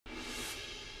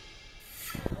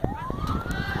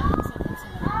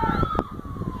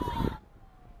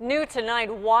New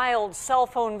tonight, wild cell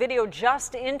phone video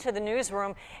just into the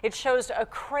newsroom. It shows a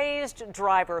crazed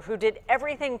driver who did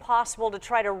everything possible to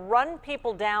try to run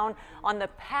people down on the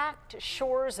packed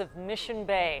shores of Mission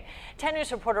Bay. 10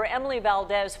 News reporter Emily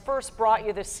Valdez first brought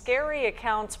you the scary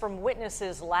accounts from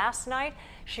witnesses last night.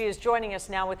 She is joining us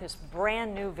now with this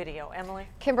brand new video. Emily?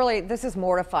 Kimberly, this is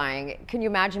mortifying. Can you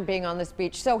imagine being on this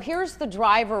beach? So here's the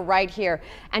driver right here,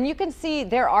 and you can see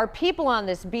there are people on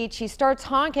this beach. He starts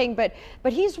honking, but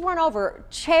he's run over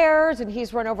chairs and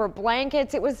he's run over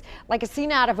blankets. It was like a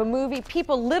scene out of a movie.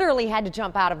 People literally had to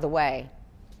jump out of the way.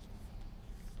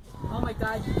 Oh my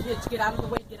God, you kids, get out of the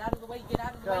way, get out of the way, get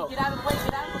out of the way, get out of the way,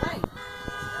 get out of the way.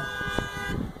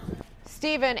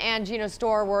 Stephen and Gina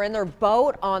Storr were in their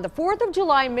boat on the 4th of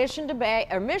July Mission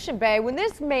Bay when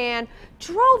this man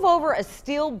drove over a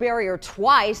steel barrier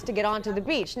twice to get onto the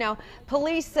beach. Now,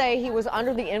 police say he was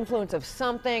under the influence of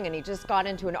something and he just got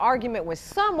into an argument with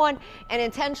someone and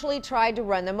intentionally tried to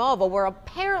run them over, where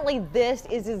apparently this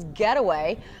is his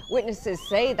getaway. Witnesses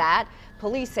say that.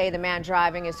 Police say the man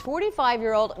driving is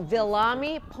 45-year-old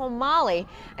Vilami Pomali,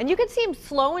 and you can see him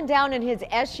slowing down in his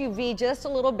SUV just a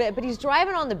little bit, but he's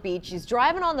driving on the beach, he's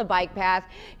driving on the bike path,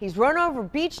 he's run over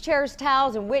beach chairs,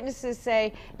 towels, and witnesses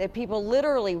say that people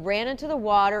literally ran into the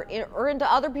water or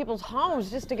into other people's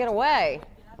homes just to get away.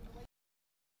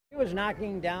 He was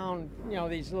knocking down,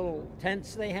 these little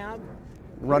tents they have.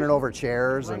 Running over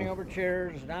chairs.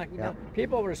 Knocking down.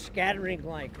 People were scattering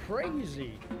like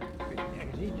crazy.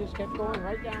 He just kept going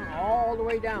right down, all the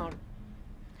way down.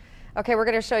 Okay, we're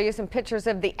going to show you some pictures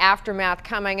of the aftermath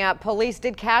coming up. Police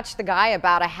did catch the guy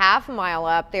about a half mile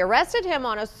up. They arrested him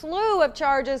on a slew of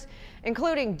charges,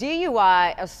 including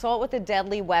DUI, assault with a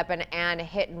deadly weapon, and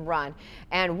hit and run.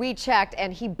 And we checked,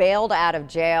 and he bailed out of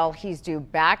jail. He's due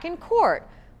back in court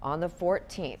on the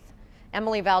 14th.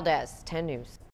 Emily Valdez, 10 News.